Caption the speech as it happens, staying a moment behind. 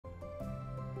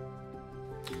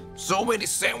So many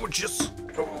sandwiches.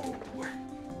 Oh,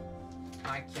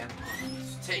 I can't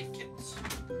take it.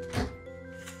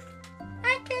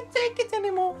 I can't take it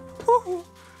anymore. Woo-hoo.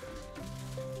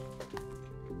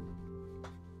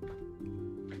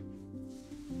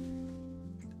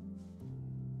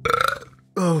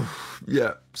 Oh,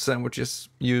 yeah, sandwiches.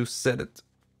 You said it.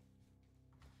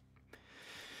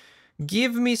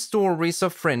 Give me stories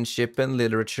of friendship and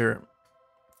literature.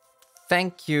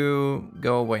 Thank you.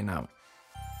 Go away now.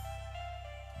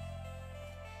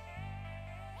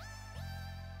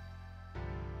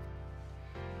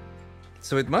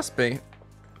 So it must be.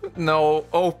 No,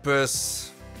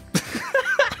 Opus.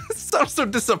 I'm so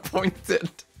disappointed.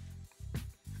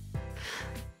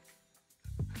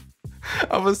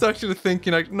 I was actually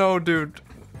thinking like, no, dude,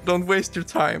 don't waste your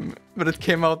time. But it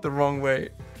came out the wrong way.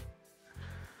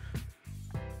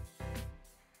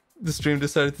 The stream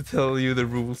decided to tell you the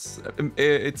rules.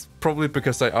 It's probably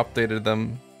because I updated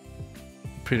them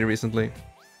pretty recently.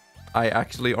 I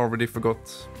actually already forgot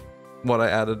what I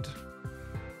added.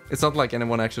 It's not like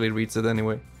anyone actually reads it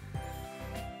anyway.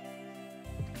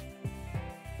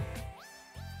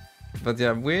 But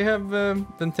yeah, we have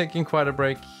been taking quite a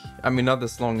break. I mean, not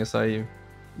as long as I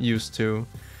used to.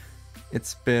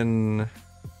 It's been...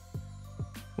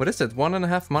 what is it?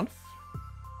 1.5 months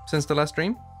since the last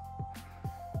stream?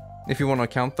 If you want to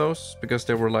count those, because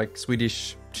they were like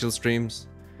Swedish chill streams.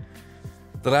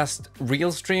 The last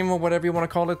real stream, or whatever you want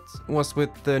to call it, was with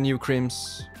the new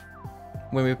Crimz.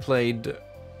 When we played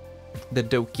the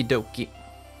Doki Doki.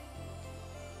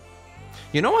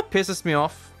 You know what pisses me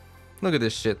off? Look at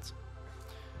this shit.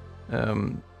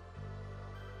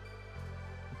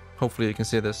 Hopefully you can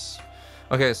see this.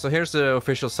 Okay, so here's the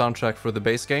official soundtrack for the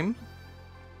base game.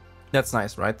 That's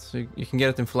nice, right? So you can get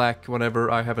it in FLAC, whatever.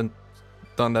 I haven't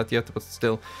done that yet, but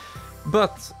still.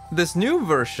 But this new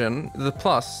version, the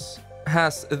Plus,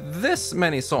 has this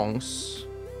many songs.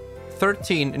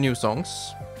 13 new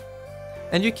songs.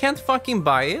 And you can't fucking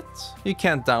buy it. You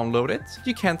can't download it.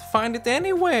 You can't find it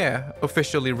anywhere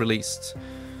officially released.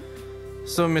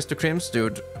 So Mr. Crimz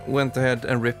dude went ahead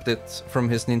and ripped it from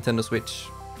his Nintendo Switch.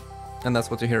 And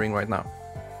that's what you're hearing right now.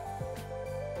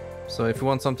 So if you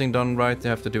want something done right, you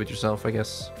have to do it yourself, I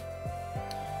guess.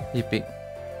 Yippee.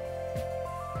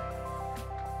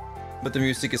 But the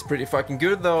music is pretty fucking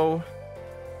good though.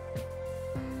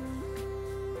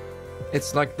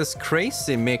 It's like this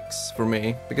crazy mix for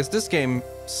me, because this game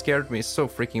scared me so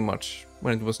freaking much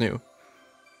when it was new.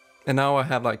 And now I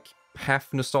have like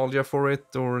half nostalgia for it,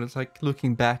 or it's like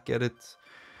looking back at it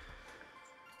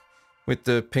with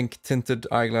the pink tinted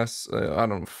eyeglass. I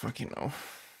don't fucking know.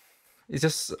 It's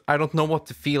just, I don't know what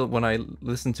to feel when I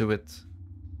listen to it.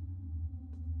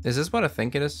 Is this what I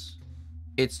think it is?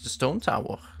 It's the Stone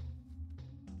Tower.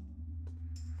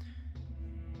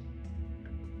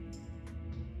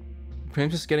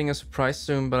 Crimz is getting a surprise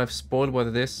soon, but I've spoiled what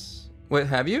it is. Wait,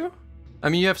 have you? I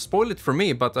mean, you have spoiled it for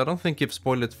me, but I don't think you've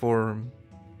spoiled it for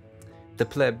the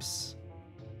plebs.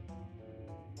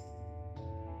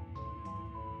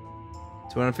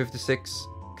 256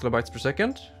 kilobytes per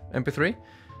second, MP3.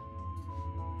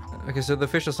 Okay, so the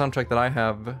official soundtrack that I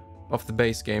have of the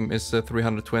base game is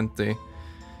 320.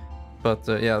 But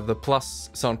yeah, the Plus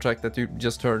soundtrack that you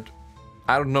just heard,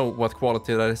 I don't know what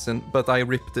quality that is in, but I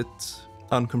ripped it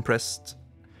uncompressed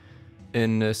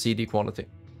in CD quality.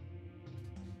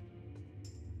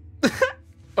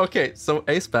 Okay, so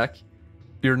Aceback,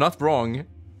 you're not wrong.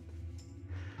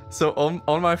 So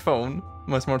on my phone,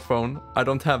 my smartphone, I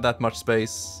don't have that much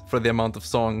space for the amount of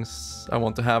songs I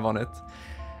want to have on it.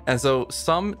 And so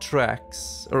some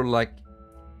tracks, or like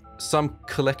some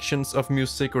collections of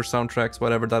music or soundtracks,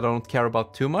 whatever, that I don't care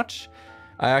about too much,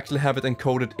 I actually have it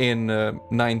encoded in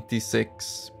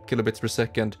 96 kilobits per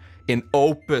second in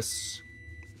Opus,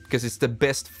 because it's the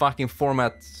best fucking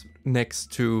format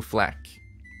next to FLAC.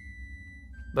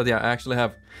 But yeah, I actually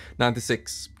have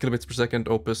 96 kilobits per second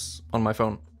Opus on my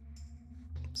phone.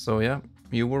 So yeah,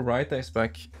 you were right,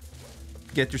 Aceback.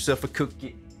 Get yourself a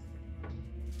cookie.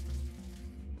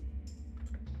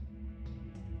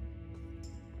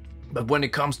 But when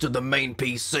it comes to the main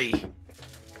PC,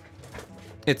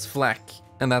 it's FLAC,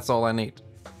 and that's all I need.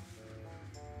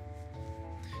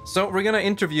 So we're gonna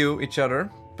interview each other,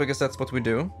 because that's what we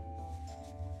do.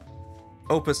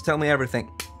 Opus, tell me everything.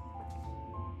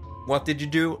 What did you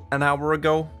do an hour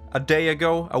ago, a day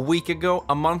ago, a week ago,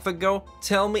 a month ago?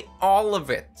 Tell me all of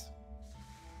it.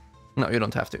 No, you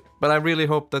don't have to. But I really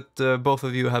hope that both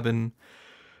of you have been,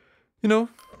 you know,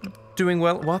 doing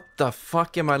well. What the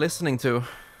fuck am I listening to?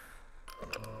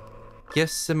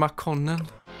 Jesse McConnell.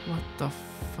 What the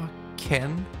fuck?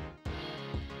 Ken?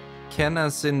 Ken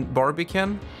as in Barbie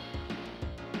Ken?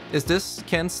 Is this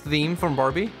Ken's theme from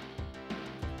Barbie?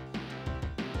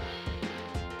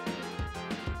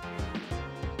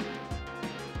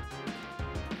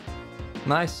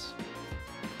 Nice.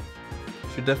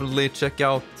 Should definitely check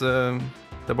out the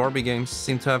Barbie games.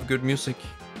 Seem to have good music.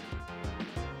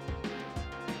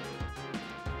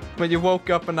 When you woke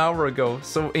up an hour ago,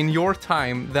 so in your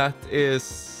time that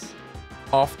is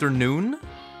afternoon,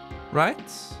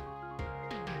 right?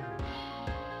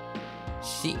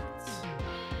 Shit.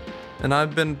 And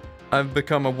I've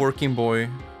become a working boy,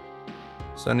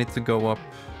 so I need to go up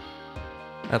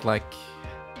at like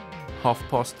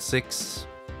 6:30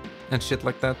 and shit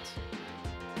like that.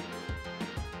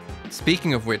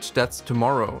 Speaking of which, that's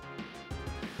tomorrow.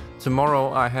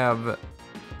 Tomorrow I have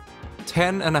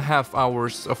 10.5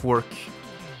 hours of work.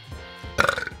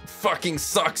 Fucking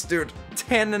sucks, dude.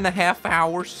 10.5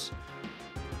 hours.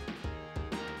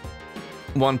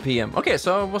 1 p.m. Okay,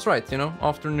 so I was right, you know,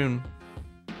 afternoon.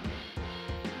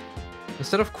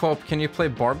 Instead of co-op, can you play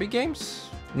Barbie games?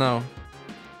 No.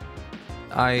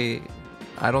 I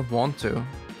don't want to.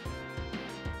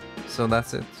 So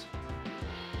that's it.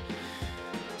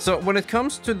 So when it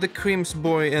comes to the Crimz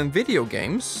boy and video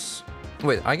games...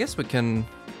 Wait, I guess we can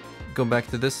go back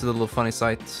to this little funny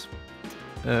site.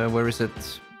 Where is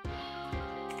it?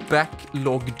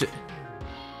 Backlogged.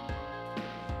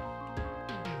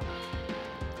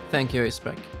 Thank you,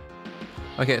 Aceback.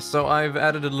 Okay, so I've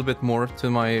added a little bit more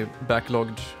to my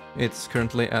backlogged. It's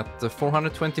currently at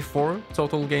 424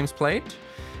 total games played.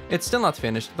 It's still not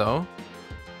finished though.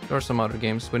 There are some other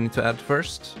games we need to add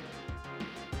first.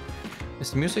 Is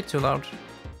the music too loud?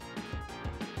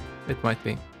 It might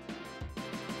be.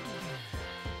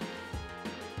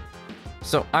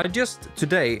 So I just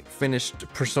today finished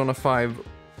Persona 5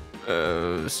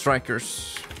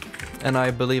 Strikers, and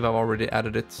I believe I've already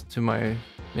added it to my...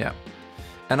 yeah.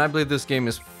 And I believe this game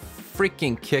is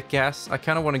freaking kick-ass. I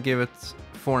kind of want to give it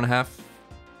 4.5.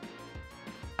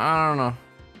 I don't know.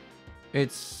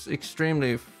 It's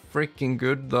extremely freaking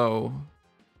good though.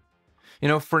 You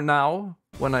know, for now,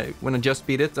 when I just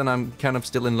beat it and I'm kind of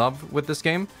still in love with this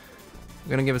game, I'm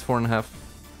gonna give it 4.5.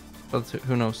 But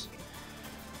who knows?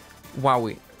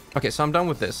 Wowie. Okay, so I'm done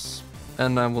with this,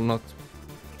 and I will not...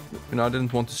 You know, I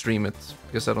didn't want to stream it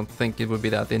because I don't think it would be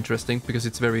that interesting, because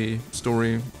it's very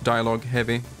story, dialogue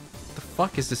heavy. What the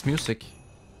fuck is this music?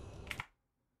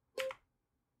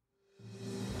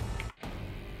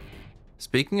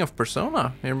 Speaking of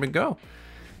Persona, here we go.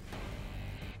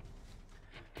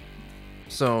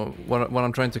 So what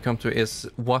I'm trying to come to is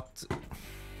what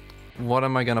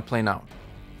am I gonna play now?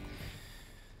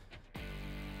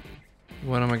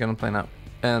 What am I gonna play now?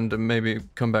 And maybe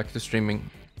come back to streaming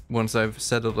once I've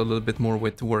settled a little bit more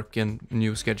with work and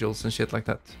new schedules and shit like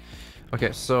that.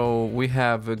 Okay, so we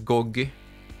have GOG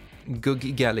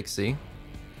Galaxy,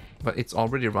 but it's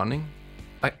already running.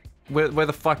 Where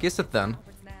the fuck is it then?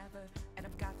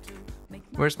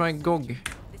 Where's my GOG?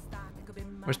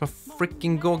 Where's my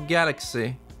freaking GOG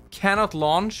Galaxy? Cannot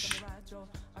launch?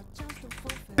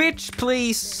 Bitch,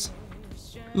 please!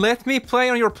 Let me play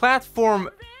on your platform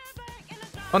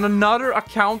on another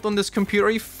account on this computer.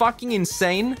 Are you fucking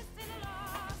insane?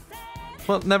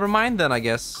 Well, never mind then, I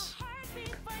guess.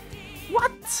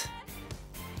 What?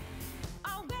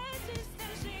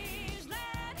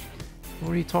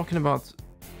 What are you talking about?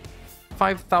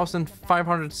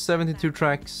 5,572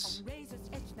 tracks.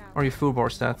 Are you full bar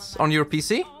stats? On your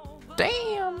PC?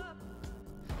 Damn!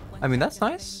 I mean, that's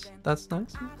nice. That's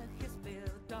nice.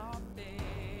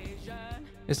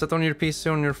 Is that on your PC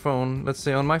or on your phone? Let's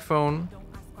say on my phone.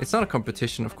 It's not a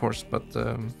competition, of course, but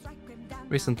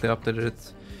recently updated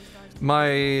it.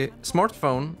 My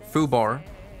smartphone, Fubar,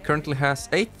 currently has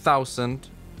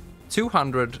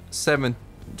 8,207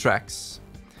 tracks.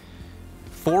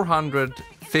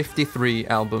 453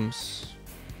 albums.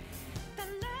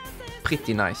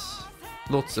 Pretty nice.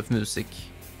 Lots of music.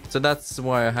 So that's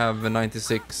why I have a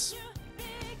 96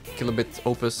 kilobit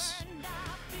opus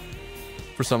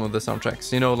for some of the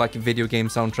soundtracks. You know, like video game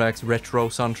soundtracks, retro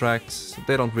soundtracks.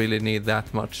 They don't really need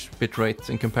that much bitrate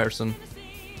in comparison,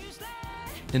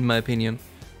 in my opinion.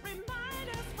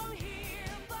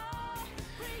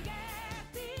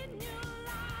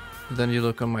 Then you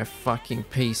look on my fucking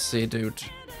PC, dude.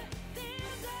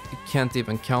 You can't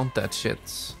even count that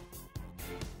shit.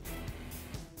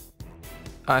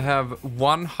 I have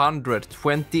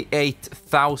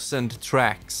 128,000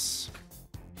 tracks.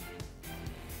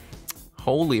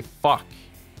 Holy fuck.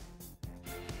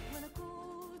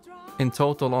 In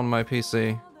total on my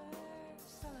PC,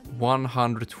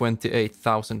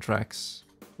 128,000 tracks.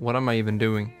 What am I even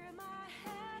doing?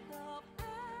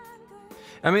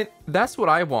 I mean, that's what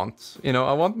I want. You know,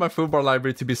 I want my foobar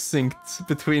library to be synced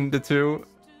between the two.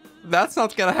 That's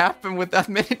not gonna happen with that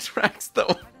many tracks,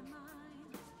 though.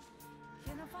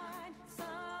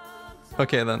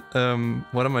 Okay, then.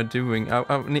 What am I doing?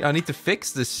 I need to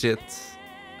fix this shit.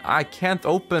 I can't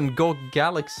open Go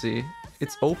Galaxy.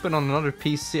 It's open on another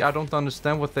PC. I don't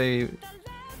understand what they...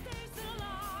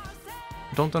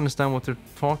 Don't understand what they're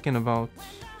talking about.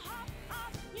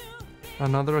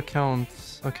 Another account.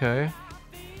 Okay.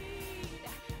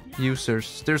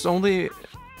 Users. There's only...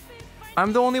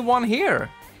 I'm the only one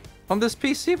here. On this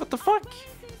PC. What the fuck?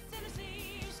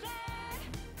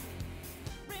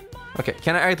 Okay,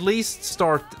 can I at least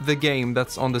start the game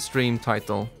that's on the stream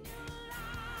title?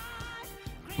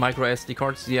 Micro SD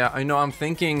cards? Yeah, I know. I'm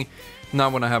thinking now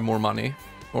when I have more money,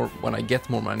 or when I get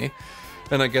more money,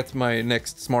 and I get my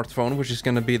next smartphone, which is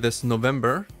gonna be this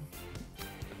November.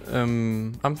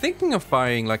 I'm thinking of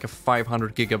buying like a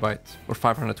 500 gigabyte or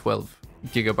 512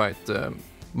 gigabyte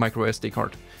micro SD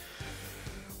card,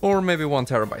 or maybe 1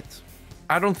 terabyte.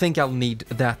 I don't think I'll need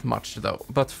that much though,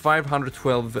 but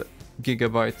 512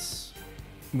 gigabytes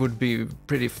would be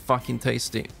pretty fucking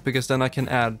tasty, because then I can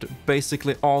add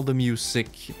basically all the music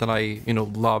that I, you know,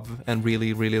 love and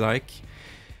really, really like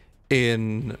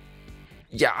in,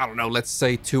 yeah, I don't know, let's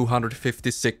say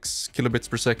 256 kilobits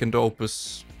per second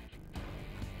opus.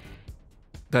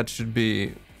 That should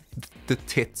be the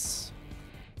tits.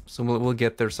 So we'll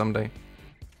get there someday.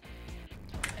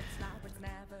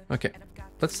 Okay,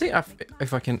 let's see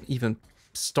if I can even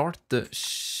start the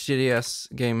shitty ass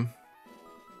game.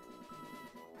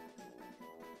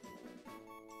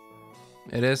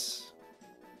 It is.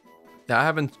 Yeah, I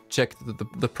haven't checked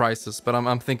the prices, but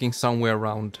I'm thinking somewhere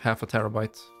around half a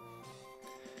terabyte.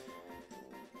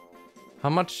 How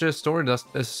much storage does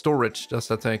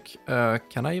that take?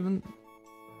 Can I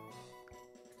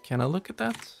look at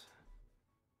that?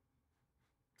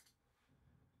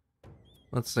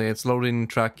 Let's see, it's loading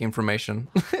track information.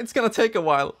 It's gonna take a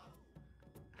while.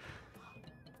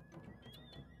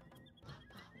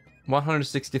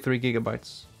 163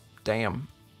 gigabytes. Damn.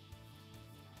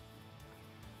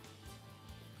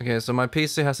 Okay, so my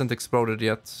PC hasn't exploded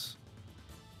yet.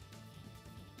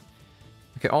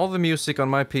 Okay, all the music on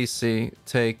my PC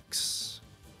takes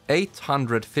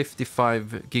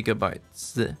 855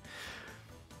 gigabytes.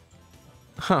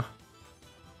 Huh.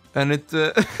 And it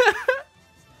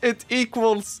it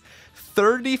equals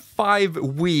 35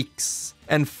 weeks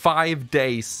and 5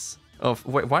 days of...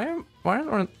 Wait, why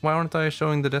aren't I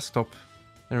showing the desktop?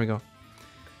 There we go.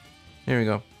 Here we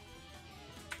go.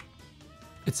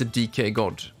 It's a DK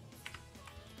god.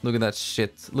 Look at that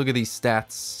shit. Look at these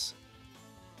stats.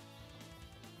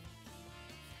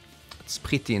 It's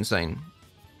pretty insane.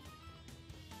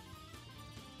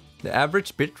 The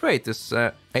average bitrate is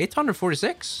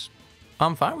 846.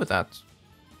 I'm fine with that.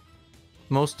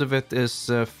 Most of it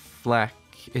is FLAC,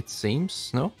 it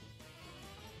seems. No?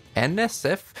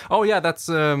 NSF? Oh yeah, that's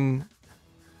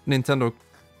Nintendo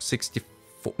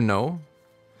 64. No.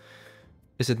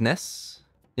 Is it NES?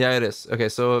 Yeah, it is. Okay,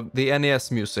 so the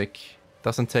NES music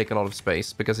doesn't take a lot of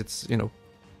space because it's, you know,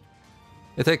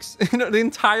 it takes, you know, the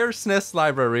entire SNES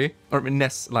library, or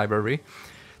NES library,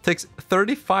 takes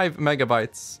 35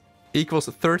 megabytes, equals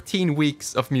 13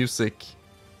 weeks of music.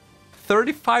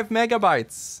 35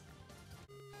 megabytes!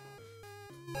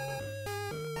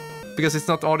 Because it's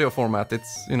not audio format,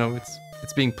 it's, you know,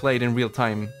 it's being played in real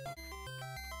time.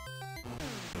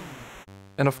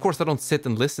 And of course I don't sit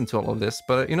and listen to all of this,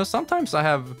 but you know, sometimes I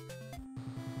have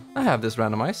this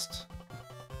randomized.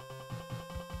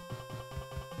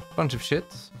 Bunch of shit.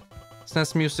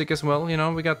 SNES music as well, you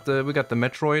know, we got the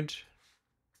Metroid.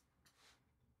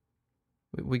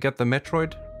 We got the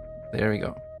Metroid. There we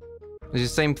go. It's the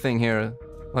same thing here.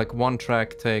 Like one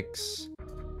track takes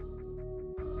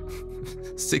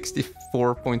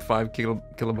 64.5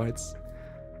 kilobytes.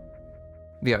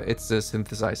 Yeah, it's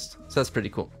synthesized. So that's pretty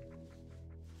cool.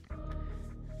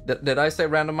 Did I say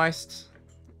randomized?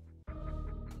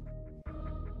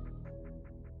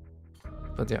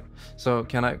 But yeah. So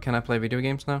can I play video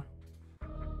games now?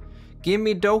 Give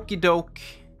me Doki Doke.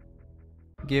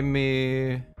 Give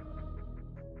me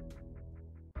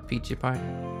Peachy Pie.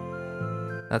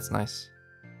 That's nice.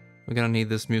 We're gonna need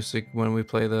this music when we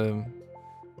play the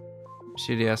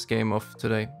shitty ass game of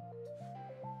today.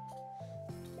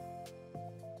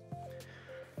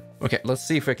 Okay, let's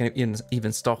see if I can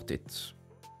even start it.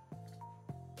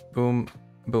 Boom,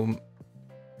 boom.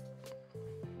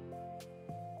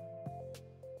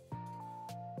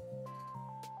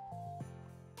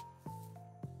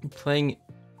 I'm playing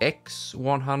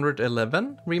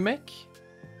X111 remake?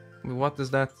 What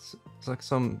is that? It's like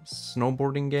some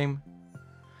snowboarding game.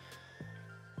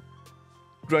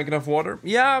 drank enough water?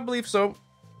 Yeah, I believe so.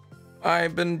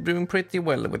 I've been doing pretty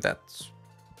well with that.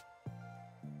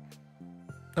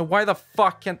 Now, why the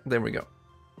fuck can't... There we go.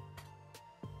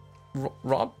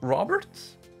 Robert?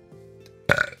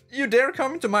 You dare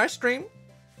come into my stream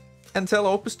and tell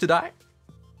Opus to die?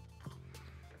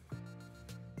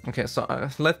 Okay, so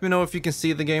let me know if you can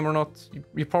see the game or not.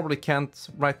 You probably can't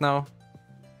right now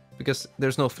because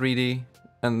there's no 3D,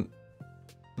 and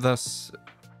thus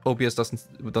OBS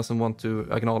doesn't want to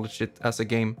acknowledge it as a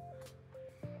game.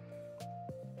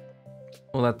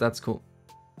 Well, that's cool.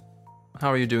 How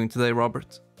are you doing today,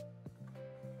 Robert?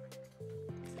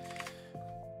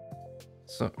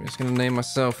 So I'm just gonna name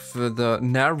myself the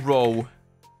Narokath.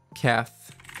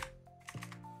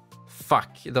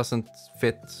 Fuck, it doesn't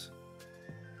fit.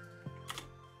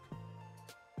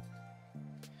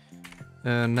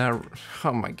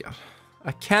 Oh my god.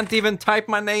 I can't even type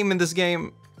my name in this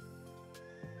game.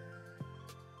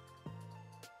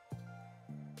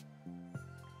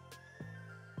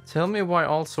 Tell me why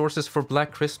all sources for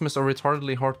Black Christmas are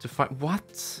retardedly hard to find.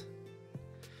 What?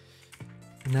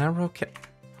 Narokath.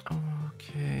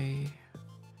 Okay.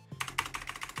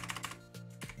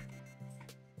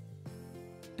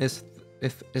 Is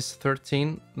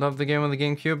 13 love the game on the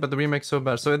GameCube, but the remake's so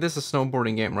bad. So this is a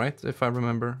snowboarding game, right? If I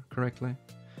remember correctly.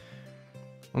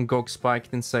 On GOG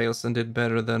spiked in sales and did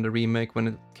better than the remake when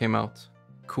it came out.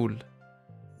 Cool.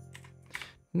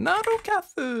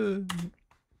 Narokath.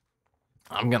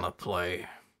 I'm gonna play.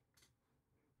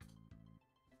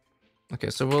 Okay,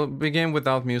 so we'll begin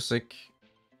without music.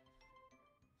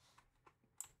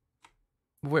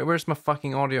 Where's my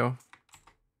fucking audio?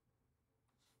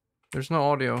 There's no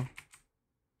audio.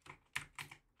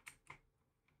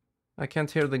 I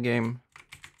can't hear the game.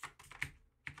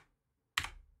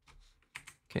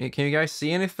 Can you guys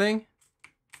see anything?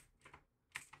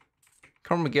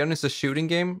 Carmageddon is a shooting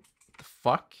game? The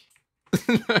fuck?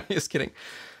 Just kidding.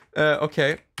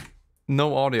 Okay.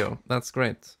 No audio. That's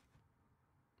great.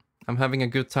 I'm having a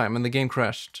good time and the game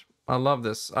crashed. I love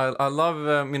this. I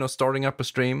love, you know, starting up a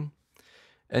stream.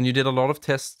 And you did a lot of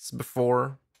tests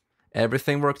before.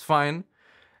 Everything worked fine.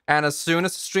 And as soon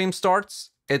as the stream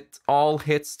starts, it all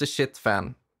hits the shit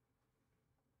fan.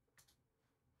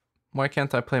 Why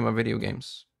can't I play my video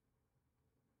games?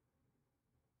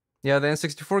 Yeah, the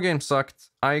N64 game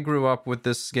sucked. I grew up with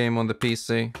this game on the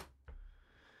PC.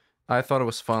 I thought it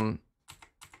was fun.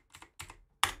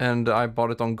 And I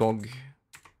bought it on GOG.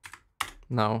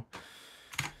 Now.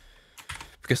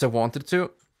 Because I wanted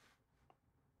to.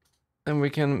 And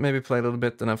we can maybe play a little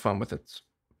bit and have fun with it.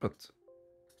 But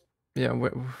yeah,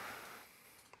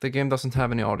 the game doesn't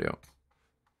have any audio.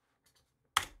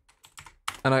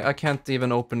 And I can't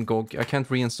even open GOG. I can't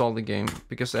reinstall the game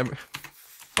because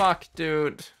fuck,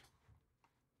 dude.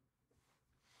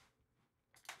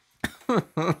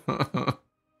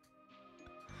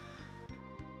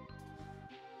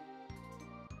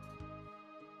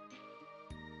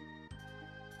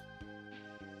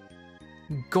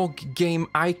 GOG game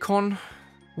icon?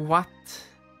 What?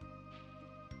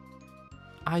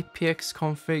 IPX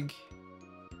config.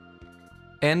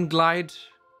 Nglide?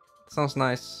 Sounds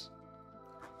nice.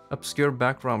 Obscure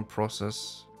background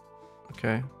process.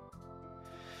 Okay.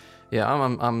 Yeah,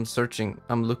 I'm searching.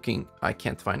 I'm looking. I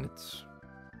can't find it.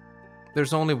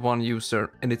 There's only one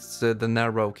user, and it's the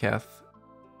Narokath.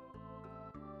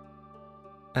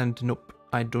 And nope,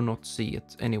 I do not see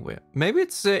it anywhere. Maybe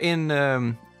it's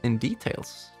in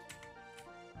details.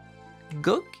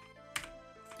 GOG?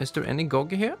 Is there any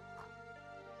GOG here?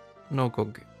 No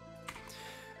GOG.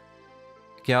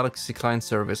 Galaxy client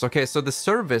service. Okay, so the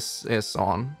service is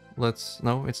on.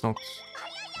 No, it's not.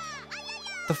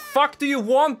 The fuck do you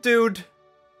want, dude?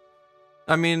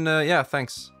 I mean, yeah,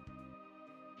 thanks.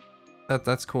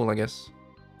 That's cool, I guess.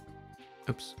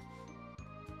 Oops.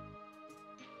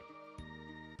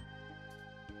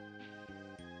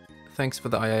 Thanks for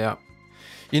the ayaya.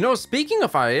 You know, speaking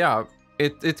of ayaya,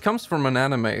 it comes from an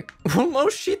anime. Oh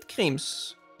shit,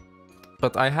 Crimz.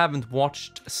 But I haven't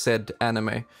watched said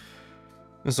anime.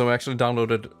 So I actually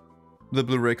downloaded the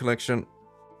Blu-ray collection.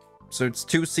 So it's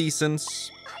 2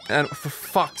 seasons. And for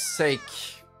fuck's sake.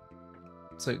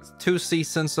 So it's 2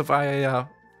 seasons of ayaya.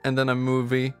 And then a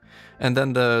movie. And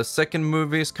then the second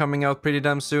movie is coming out pretty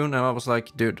damn soon. And I was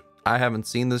like, dude, I haven't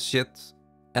seen this shit.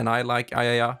 And I like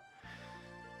ayaya.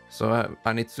 So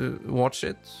I need to watch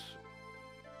it.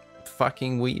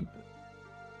 Fucking weeb.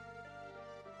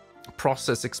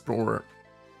 Process Explorer.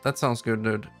 That sounds good,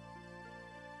 dude.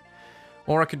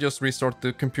 Or I could just restart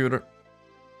the computer.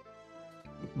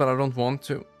 But I don't want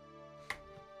to.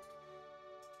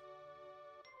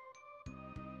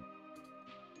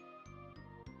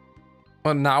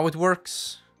 Oh, now it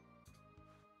works.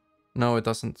 No, it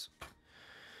doesn't.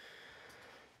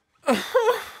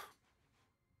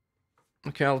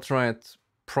 Okay, I'll try it.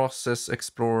 Process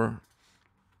Explorer.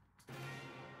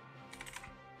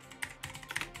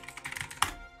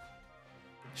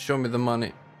 Show me the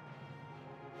money.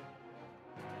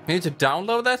 You need to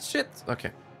download that shit?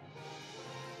 Okay.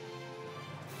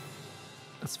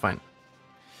 That's fine.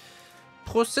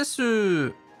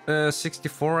 Processor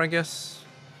 64, I guess.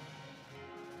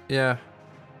 Yeah.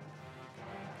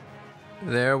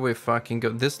 There we fucking go.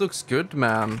 This looks good,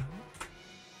 man.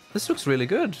 This looks really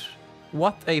good.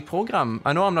 What a program.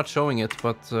 I know I'm not showing it,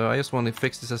 but I just want to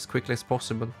fix this as quickly as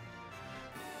possible.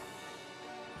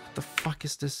 What the fuck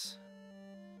is this?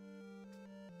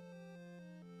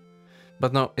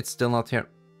 But no, it's still not here.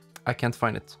 I can't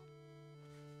find it.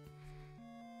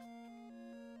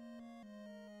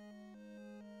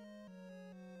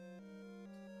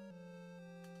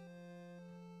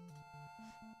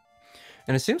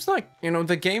 And it seems like, you know,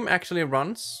 the game actually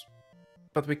runs,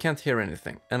 but we can't hear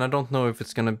anything. And I don't know if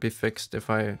it's gonna be fixed if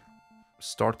I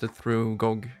start it through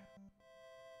GOG.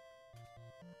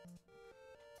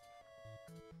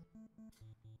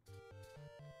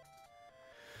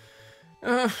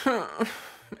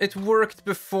 It worked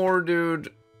before,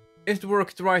 dude. It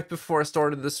worked right before I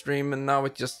started the stream, and now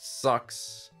it just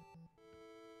sucks.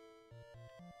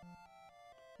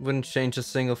 Wouldn't change a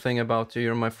single thing about you.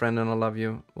 You're my friend and I love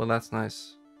you. Well, that's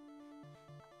nice.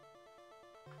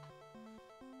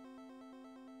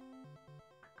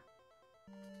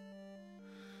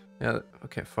 Yeah,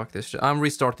 okay, fuck this shit. I'm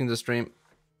restarting the stream.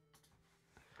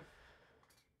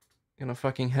 Gonna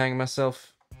fucking hang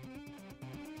myself.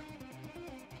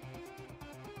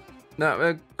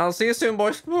 No, I'll see you soon,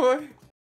 boys. Bye.